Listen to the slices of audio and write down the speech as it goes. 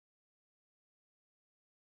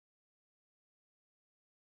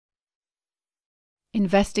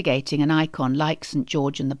Investigating an icon like St.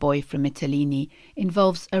 George and the Boy from Mytilene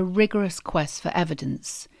involves a rigorous quest for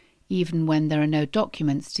evidence, even when there are no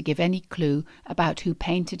documents to give any clue about who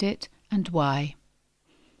painted it and why.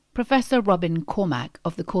 Professor Robin Cormack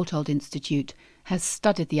of the Courtauld Institute has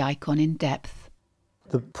studied the icon in depth.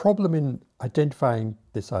 The problem in identifying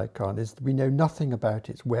this icon is that we know nothing about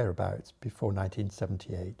its whereabouts before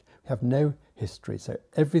 1978. We have no history, so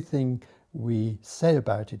everything we say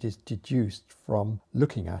about it is deduced from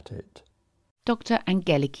looking at it. Dr.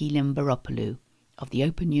 Angeliki Limbaropoulou of the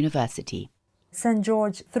Open University. St.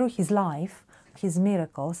 George, through his life, his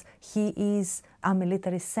miracles, he is a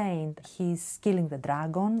military saint. He's killing the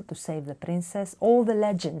dragon to save the princess. All the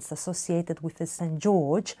legends associated with the St.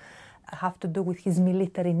 George have to do with his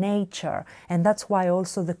military nature, and that's why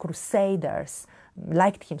also the Crusaders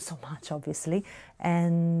liked him so much, obviously,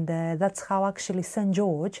 and that's how actually St.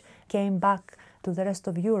 George came back to the rest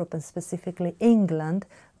of Europe and specifically England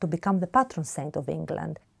to become the patron saint of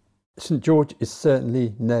England. St. George is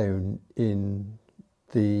certainly known in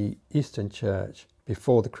the Eastern Church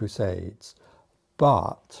before the Crusades,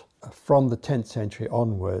 but from the 10th century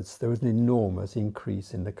onwards there was an enormous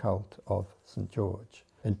increase in the cult of St. George.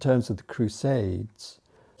 In terms of the Crusades,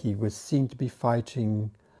 he was seen to be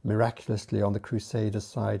fighting miraculously on the Crusader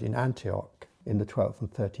side in Antioch in the 12th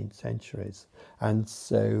and 13th centuries. And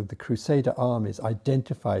so the Crusader armies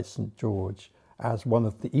identified St. George as one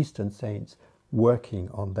of the Eastern saints working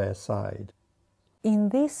on their side. In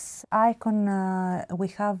this icon we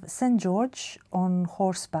have St. George on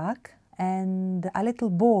horseback and a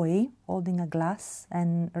little boy holding a glass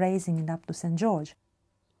and raising it up to St. George.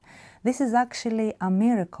 This is actually a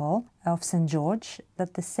miracle of St. George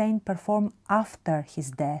that the saint performed after his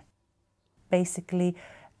death. Basically,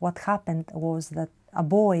 what happened was that a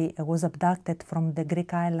boy was abducted from the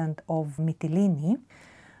Greek island of Mytilene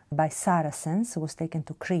by Saracens, who was taken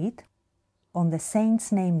to Crete. On the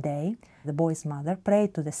saint's name day, the boy's mother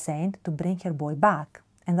prayed to the saint to bring her boy back.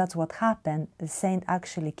 And that's what happened. The saint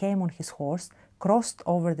actually came on his horse, crossed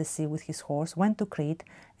over the sea with his horse, went to Crete,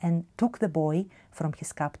 and took the boy from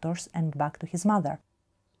his captors and back to his mother.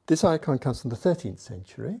 This icon comes from the 13th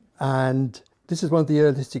century, and this is one of the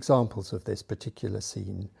earliest examples of this particular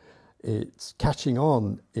scene. It's catching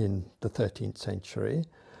on in the 13th century,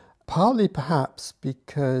 partly perhaps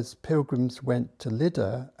because pilgrims went to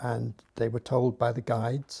Lydda and they were told by the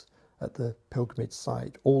guides at the pilgrimage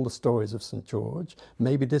site all the stories of St. George.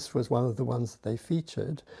 Maybe this was one of the ones that they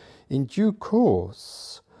featured. In due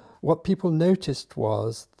course, what people noticed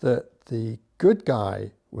was that the good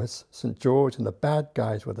guy was St. George and the bad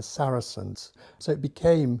guys were the Saracens. So it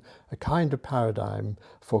became a kind of paradigm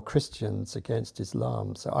for Christians against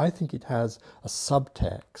Islam. So I think it has a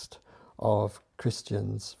subtext of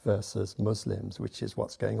Christians versus Muslims, which is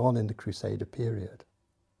what's going on in the Crusader period.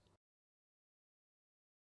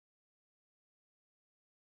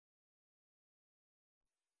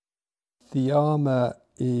 The armour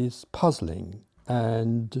is puzzling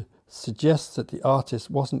and suggests that the artist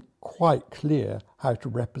wasn't quite clear how to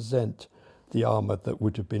represent the armour that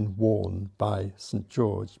would have been worn by St.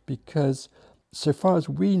 George, because so far as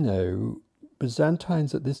we know,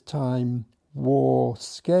 Byzantines at this time wore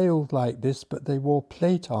scales like this, but they wore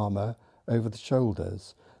plate armour over the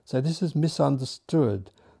shoulders. So this has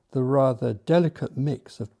misunderstood the rather delicate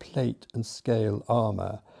mix of plate and scale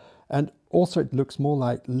armour, and also it looks more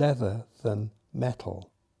like leather than metal.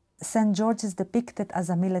 St. George is depicted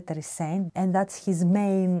as a military saint, and that's his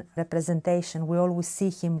main representation. We always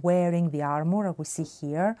see him wearing the armor, we see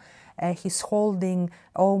here. He's holding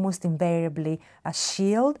almost invariably a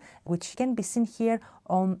shield, which can be seen here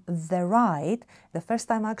on the right. The first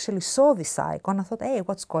time I actually saw this icon, I thought, hey,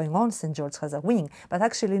 what's going on? St. George has a wing. But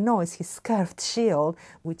actually, no, it's his curved shield,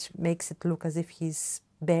 which makes it look as if he's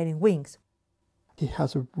bearing wings. He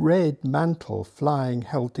has a red mantle flying,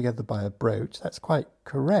 held together by a brooch. That's quite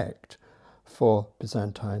correct for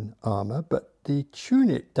Byzantine armour, but the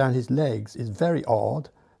tunic down his legs is very odd,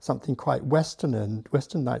 something quite Western, and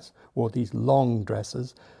Western knights wore these long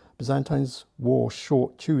dresses. Byzantines wore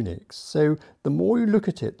short tunics. So the more you look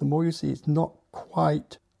at it, the more you see it's not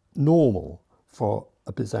quite normal for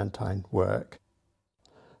a Byzantine work.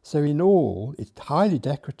 So in all, it's highly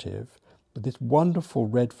decorative, with this wonderful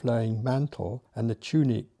red flowing mantle and the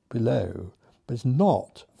tunic below, but it's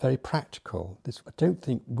not very practical. This, I don't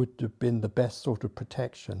think, would have been the best sort of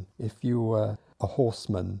protection if you were a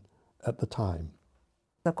horseman at the time.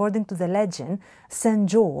 According to the legend, St.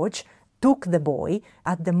 George took the boy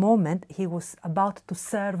at the moment he was about to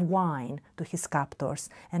serve wine to his captors.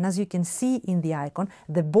 And as you can see in the icon,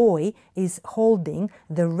 the boy is holding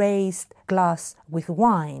the raised glass with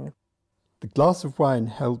wine. The glass of wine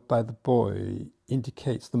held by the boy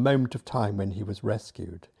indicates the moment of time when he was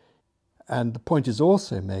rescued. And the point is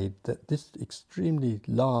also made that this extremely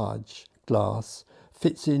large glass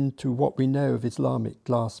fits into what we know of Islamic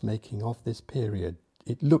glass making of this period.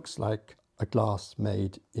 It looks like a glass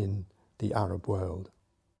made in the Arab world.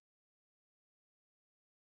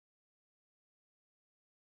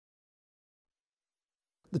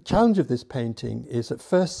 The challenge of this painting is, at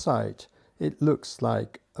first sight, it looks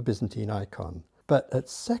like a Byzantine icon. But at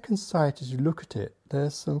second sight, as you look at it,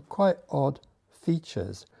 there's some quite odd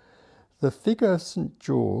features. The figure of St.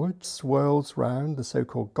 George swirls round, the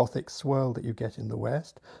so-called Gothic swirl that you get in the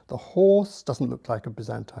West. The horse doesn't look like a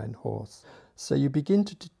Byzantine horse. So you begin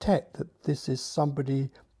to detect that this is somebody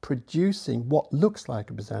producing what looks like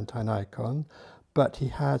a Byzantine icon, but he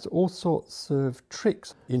has all sorts of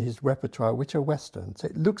tricks in his repertoire which are Western. So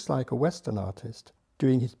it looks like a Western artist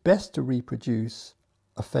doing his best to reproduce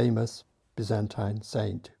a famous Byzantine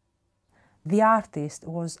saint. The artist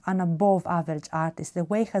was an above-average artist. The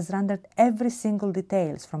way he has rendered every single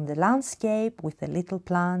details, from the landscape with the little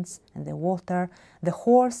plants and the water. The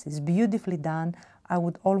horse is beautifully done. I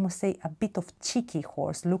would almost say a bit of cheeky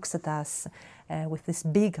horse, looks at us with these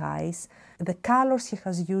big eyes. The colors he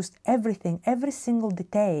has used, everything, every single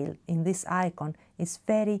detail in this icon is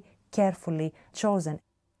very carefully chosen.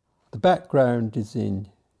 The background is in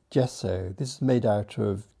gesso. This is made out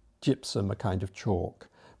of gypsum, a kind of chalk,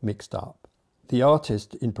 mixed up. The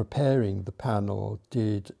artist, in preparing the panel,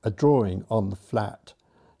 did a drawing on the flat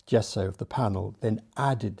gesso of the panel, then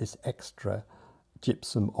added this extra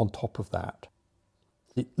gypsum on top of that.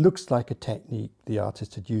 It looks like a technique the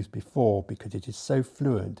artist had used before because it is so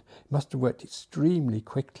fluent. It must have worked extremely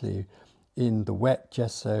quickly in the wet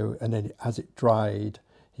gesso, and then as it dried,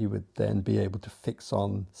 he would then be able to fix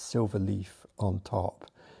on silver leaf on top.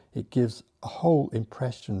 It gives a whole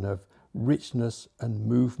impression of richness and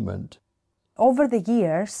movement. Over the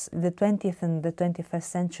years, the 20th and the 21st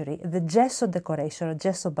century, the gesso decoration or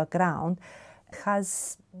gesso background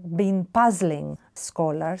has been puzzling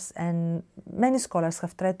scholars, and many scholars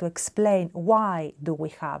have tried to explain why do we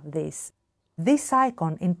have this. This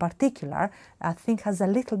icon in particular, I think, has a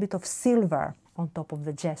little bit of silver on top of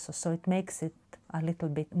the gesso, so it makes it a little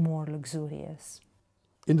bit more luxurious.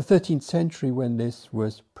 In the 13th century, when this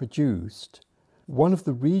was produced, one of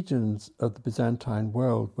the regions of the Byzantine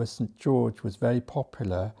world where St. George was very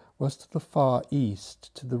popular was to the far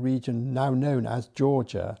east, to the region now known as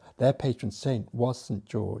Georgia. Their patron saint was St.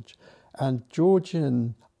 George, and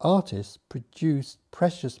Georgian artists produced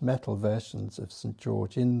precious metal versions of St.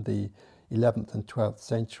 George in the 11th and 12th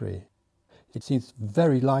century. It seems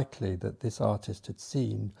very likely that this artist had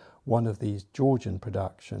seen one of these Georgian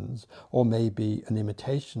productions, or maybe an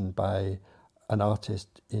imitation by an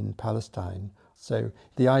artist in Palestine. So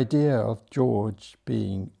the idea of George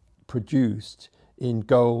being produced in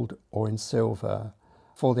gold or in silver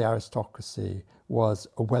for the aristocracy was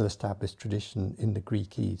a well-established tradition in the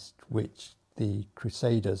Greek East, which the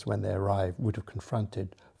Crusaders, when they arrived, would have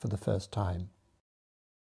confronted for the first time.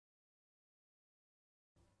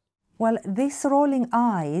 Well, these rolling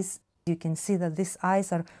eyes, you can see that these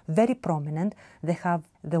eyes are very prominent. They have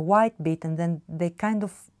the white bit and then they kind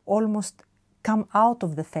of almost come out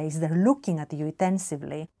of the face. They're looking at you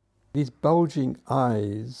intensively. These bulging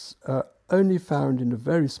eyes are only found in a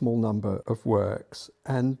very small number of works,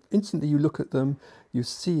 and instantly you look at them, you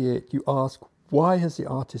see it, you ask, why has the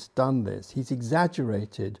artist done this? He's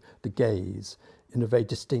exaggerated the gaze in a very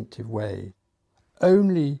distinctive way.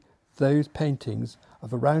 Only those paintings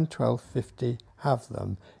of around 1250 have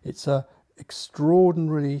them. It's an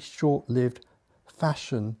extraordinarily short-lived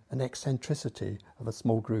fashion and eccentricity of a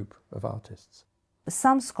small group of artists.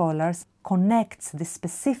 Some scholars connect the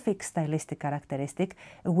specific stylistic characteristic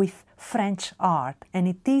with French art, and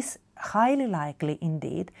it is highly likely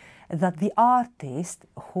indeed that the artist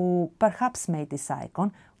who perhaps made this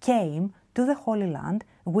icon came to the Holy Land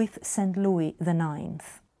with St. Louis IX.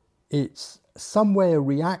 It's some way a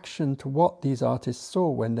reaction to what these artists saw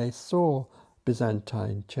when they saw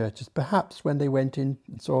Byzantine churches. Perhaps when they went in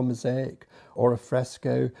and saw a mosaic or a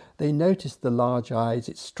fresco, they noticed the large eyes,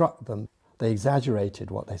 it struck them. They exaggerated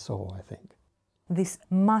what they saw, I think. These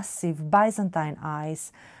massive Byzantine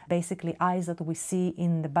eyes, basically eyes that we see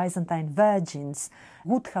in the Byzantine virgins,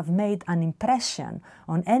 would have made an impression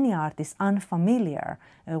on any artist unfamiliar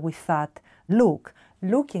with that look.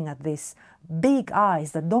 Looking at these big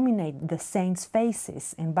eyes that dominate the saints'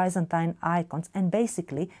 faces in Byzantine icons and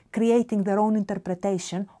basically creating their own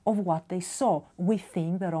interpretation of what they saw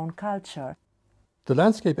within their own culture. The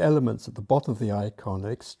landscape elements at the bottom of the icon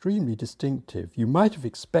are extremely distinctive. You might have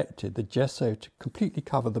expected the gesso to completely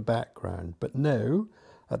cover the background, but no,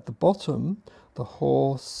 at the bottom the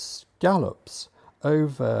horse gallops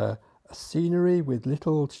over a scenery with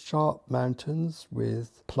little sharp mountains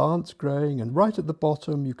with plants growing, and right at the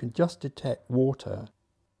bottom you can just detect water.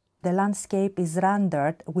 The landscape is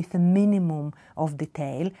rendered with a minimum of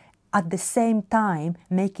detail, at the same time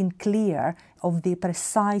making clear of the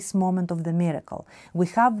precise moment of the miracle. We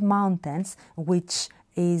have mountains, which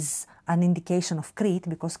is an indication of Crete,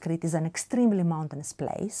 because Crete is an extremely mountainous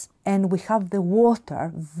place. And we have the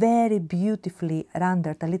water very beautifully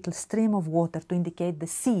rendered, a little stream of water to indicate the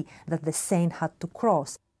sea that the saint had to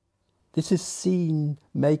cross. This is scene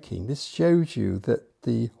making. This shows you that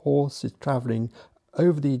the horse is travelling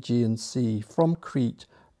over the Aegean Sea from Crete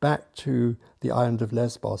back to the island of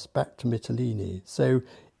Lesbos, back to Mytilene. So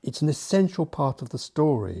it's an essential part of the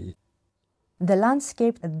story. The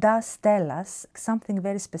landscape does tell us something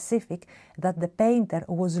very specific, that the painter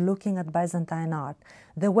was looking at Byzantine art.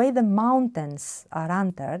 The way the mountains are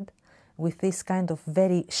entered, with this kind of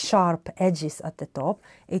very sharp edges at the top,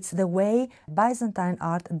 it's the way Byzantine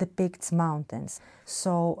art depicts mountains.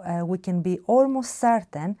 So we can be almost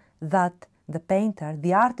certain that the painter,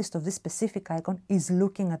 the artist of this specific icon, is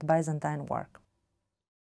looking at Byzantine work.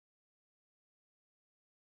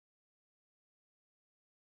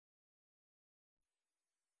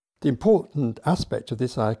 The important aspect of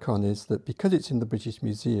this icon is that because it's in the British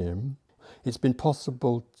Museum, it's been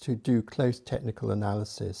possible to do close technical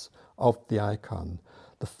analysis of the icon.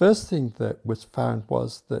 The first thing that was found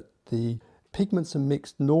was that the pigments are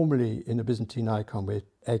mixed normally in a Byzantine icon with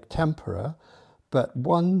egg tempera, but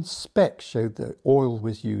one speck showed that oil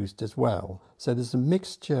was used as well. So there's a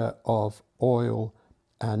mixture of oil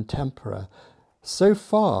and tempera. So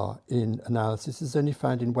far in analysis, it's only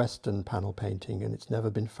found in Western panel painting, and it's never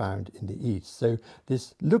been found in the East. So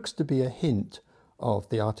this looks to be a hint of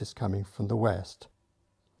the artist coming from the West.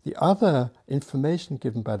 The other information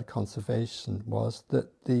given by the conservation was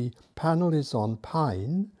that the panel is on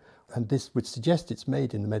pine, and this would suggest it's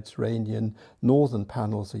made in the Mediterranean. Northern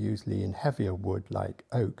panels are usually in heavier wood like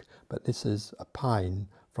oak, but this is a pine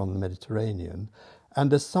from the Mediterranean. And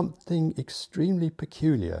there's something extremely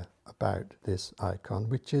peculiar about this icon,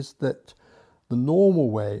 which is that the normal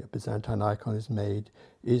way a Byzantine icon is made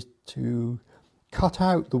is to cut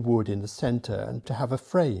out the wood in the centre and to have a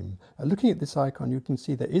frame. And looking at this icon, you can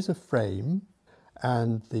see there is a frame,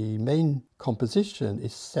 and the main composition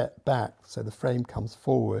is set back, so the frame comes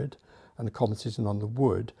forward and the composition on the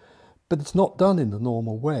wood. But it's not done in the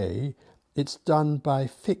normal way. It's done by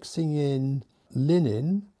fixing in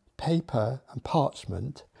linen, paper and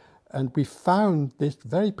parchment, and we found this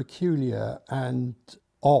very peculiar and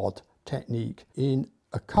odd technique in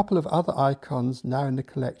a couple of other icons now in the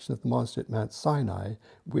collection of the Monastery at Mount Sinai,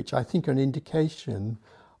 which I think are an indication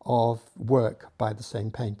of work by the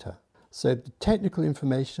same painter. So the technical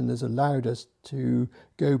information has allowed us to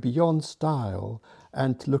go beyond style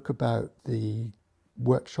and to look about the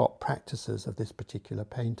workshop practices of this particular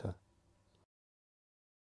painter.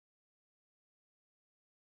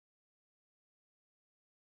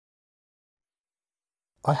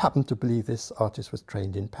 I happen to believe this artist was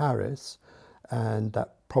trained in Paris, and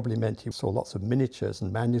that probably meant he saw lots of miniatures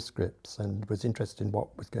and manuscripts and was interested in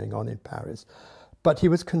what was going on in Paris. But he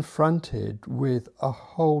was confronted with a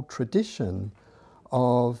whole tradition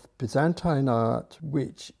of Byzantine art,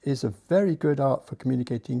 which is a very good art for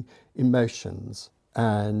communicating emotions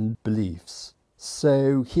and beliefs.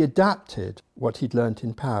 So he adapted what he'd learnt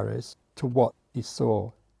in Paris to what he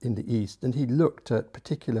saw in the East, and he looked at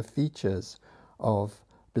particular features of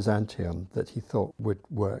Byzantium that he thought would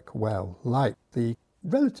work well, like the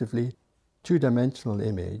relatively two-dimensional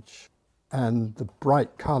image and the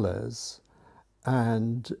bright colours,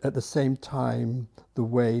 and at the same time the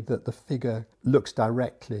way that the figure looks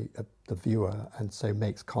directly at the viewer and so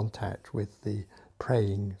makes contact with the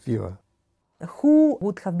praying viewer. Who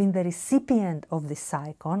would have been the recipient of this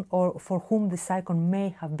icon, or for whom this icon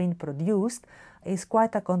may have been produced, is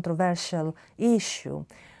quite a controversial issue.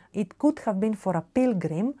 It could have been for a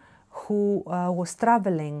pilgrim who was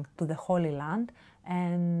traveling to the Holy Land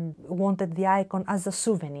and wanted the icon as a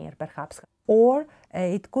souvenir, perhaps. Or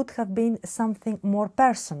it could have been something more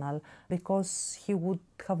personal, because he would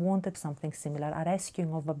have wanted something similar, a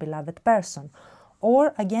rescuing of a beloved person.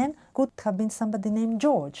 Or again, could have been somebody named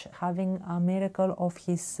George, having a miracle of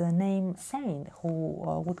his name saint,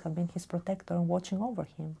 who would have been his protector and watching over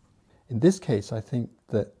him. In this case, I think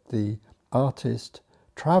that the artist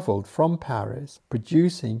travelled from Paris,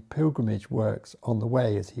 producing pilgrimage works on the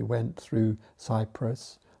way as he went through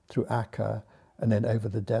Cyprus, through Acca, and then over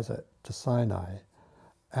the desert to Sinai.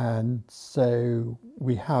 And so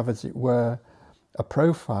we have, as it were, a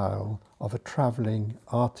profile of a travelling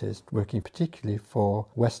artist working particularly for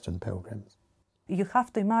Western pilgrims. You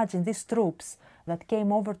have to imagine these troops that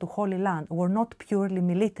came over to Holy Land were not purely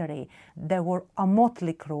military. They were a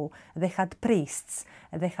motley crew. They had priests.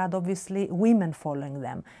 They had obviously women following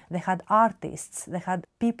them. They had artists. They had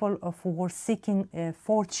people who were seeking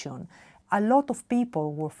fortune. A lot of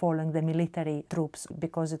people were following the military troops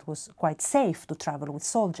because it was quite safe to travel with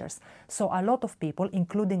soldiers. So a lot of people,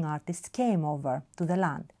 including artists, came over to the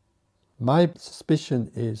land. My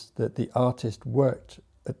suspicion is that the artist worked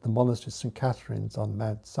at the monastery of St. Catherine's on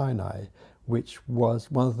Mount Sinai, which was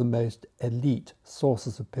one of the most elite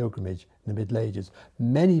sources of pilgrimage in the Middle Ages.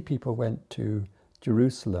 Many people went to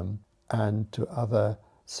Jerusalem and to other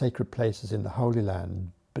sacred places in the Holy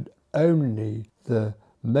Land, but only the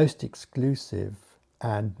most exclusive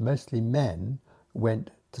and mostly men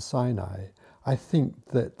went to Sinai. I think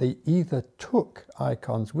that they either took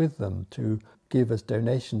icons with them to give as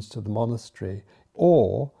donations to the monastery,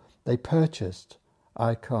 or they purchased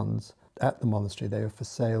icons at the monastery. They were for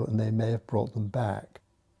sale and they may have brought them back.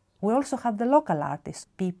 We also have the local artists,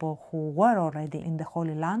 people who were already in the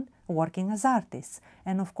Holy Land working as artists.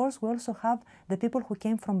 And of course we also have the people who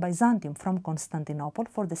came from Byzantium, from Constantinople,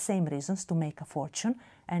 for the same reasons, to make a fortune.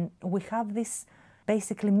 And we have this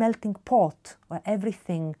basically melting pot where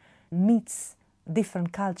everything meets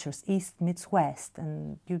different cultures, East meets West,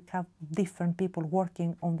 and you have different people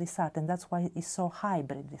working on this art, and that's why it's so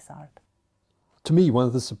hybrid, this art. To me, one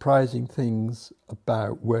of the surprising things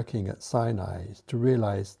about working at Sinai is to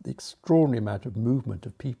realize the extraordinary amount of movement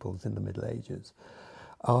of peoples in the Middle Ages.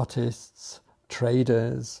 Artists,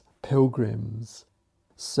 traders, pilgrims,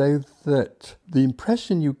 so that the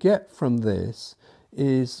impression you get from this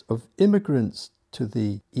is of immigrants to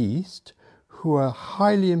the East who are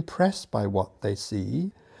highly impressed by what they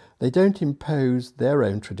see. They don't impose their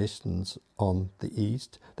own traditions on the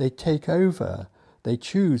East. They take over. They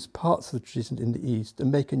choose parts of the tradition in the East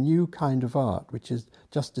and make a new kind of art, which is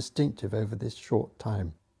just distinctive over this short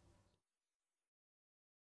time.